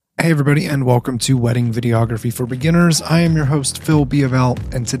Hey everybody, and welcome to Wedding Videography for Beginners. I am your host, Phil Biavel,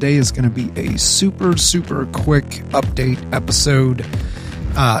 and today is going to be a super quick update episode.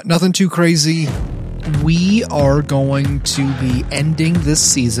 Nothing too crazy. We are going to be ending this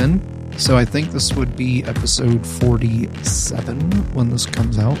season, so I think this would be episode 47 when this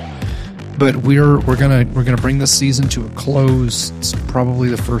comes out. But we're gonna bring this season to a close. It's probably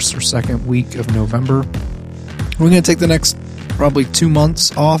the first or second week of November. We're gonna take the next probably 2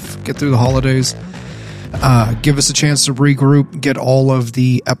 months off, get through the holidays, give us a chance to regroup, get all of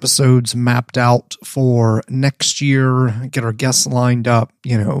the episodes mapped out for next year, get our guests lined up.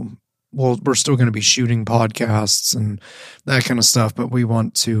 You know, we're still going to be shooting podcasts and that kind of stuff, but we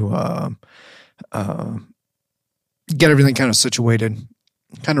want to get everything kind of situated,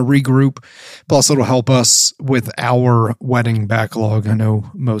 kind of regroup. Plus, it'll help us with our wedding backlog. I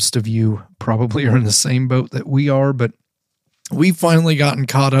know most of you probably are in the same boat that we are, but we've finally gotten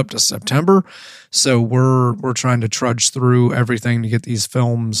caught up to September, so we're trying to trudge through everything to get these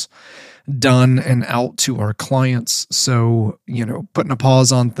films done and out to our clients. So, you know, putting a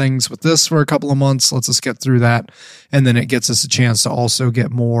pause on things with this for a couple of months lets us get through that, and then it gets us a chance to also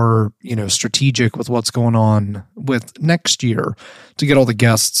get more, you know, strategic with what's going on with next year to get all the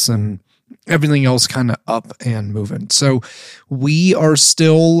guests and everything else kind of up and moving. So we are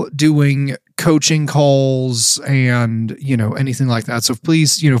still doing coaching calls and, you know, anything like that. So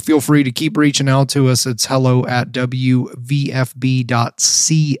please, you know, feel free to keep reaching out to us. It's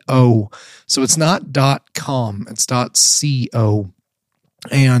hello@wvfb.co. So it's not .com, it's .co.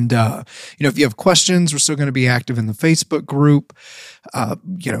 And, you know, if you have questions, we're still going to be active in the Facebook group.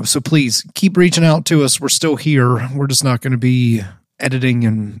 You know, so please keep reaching out to us. We're still here. We're just not going to be editing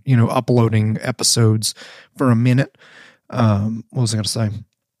and, you know, uploading episodes for a minute. What was I going to say?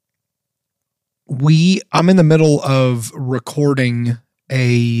 I'm in the middle of recording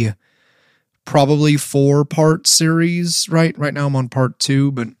a probably 4-part series, right? Right now I'm on part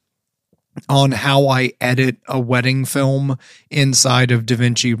 2, but on how I edit a wedding film inside of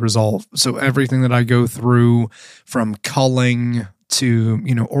DaVinci Resolve. So everything that I go through, from culling to,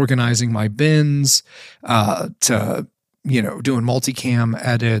 you know, organizing my bins, to, you know, doing multicam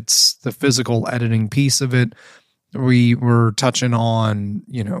edits, the physical editing piece of it. We were touching on,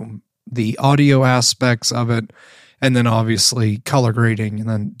 you know, the audio aspects of it, and then obviously color grading and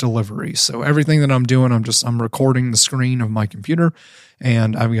then delivery. So everything that I'm doing, I'm recording the screen of my computer,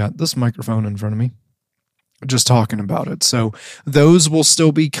 and I've got this microphone in front of me just talking about it. So those will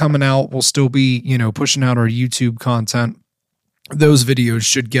still be coming out. We'll still be, you know, pushing out our YouTube content. Those videos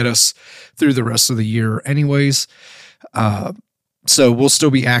should get us through the rest of the year anyways. So we'll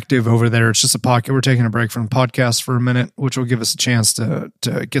still be active over there. It's just a pocket. We're taking a break from podcasts for a minute, which will give us a chance to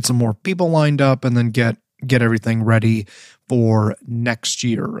get some more people lined up and then get everything ready for next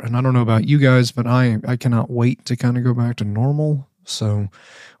year. And I don't know about you guys, but I cannot wait to kind of go back to normal. So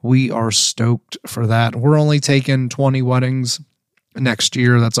we are stoked for that. We're only taking 20 weddings next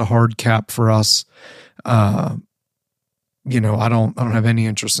year. That's a hard cap for us. You know, I don't have any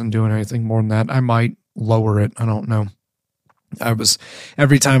interest in doing anything more than that. I might lower it. I don't know.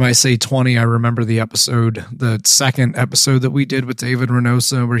 Every time I say 20, I remember the second episode that we did with David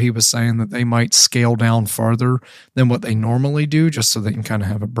Reynosa, where he was saying that they might scale down farther than what they normally do, just so they can kind of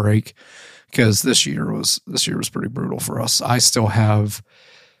have a break. Because this year was pretty brutal for us. I still have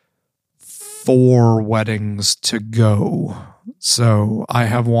 4 weddings to go. So I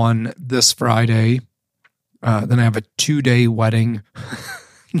have one this Friday. Then I have a 2-day wedding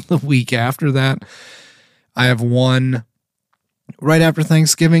the week after that. I have one right after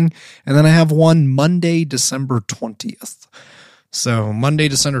Thanksgiving, and then I have one Monday, December 20th. So Monday,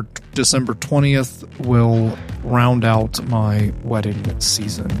 December 20th will round out my wedding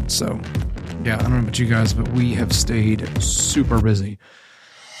season. So yeah, I don't know about you guys, but we have stayed super busy.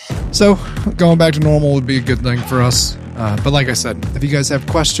 So going back to normal would be a good thing for us. But like I said, if you guys have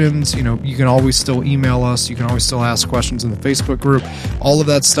questions, you know, you can always still email us. You can always still ask questions in the Facebook group. All of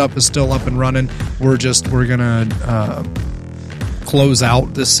that stuff is still up and running. We're going to close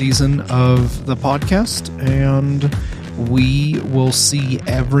out this season of the podcast, and we will see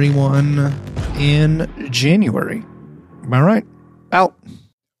everyone in January. Am I right? Out.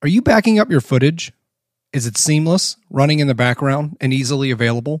 Are you backing up your footage? Is it seamless, running in the background, and easily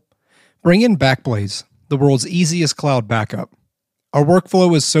available? Bring in Backblaze, the world's easiest cloud backup. Our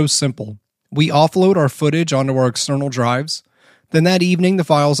workflow is so simple. We offload our footage onto our external drives. Then that evening, the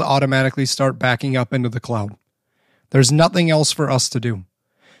files automatically start backing up into the cloud. There's nothing else for us to do.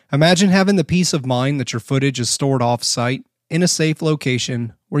 Imagine having the peace of mind that your footage is stored off-site in a safe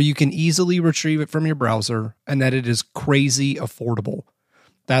location where you can easily retrieve it from your browser and that it is crazy affordable.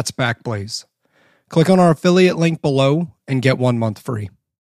 That's Backblaze. Click on our affiliate link below and get 1 month free.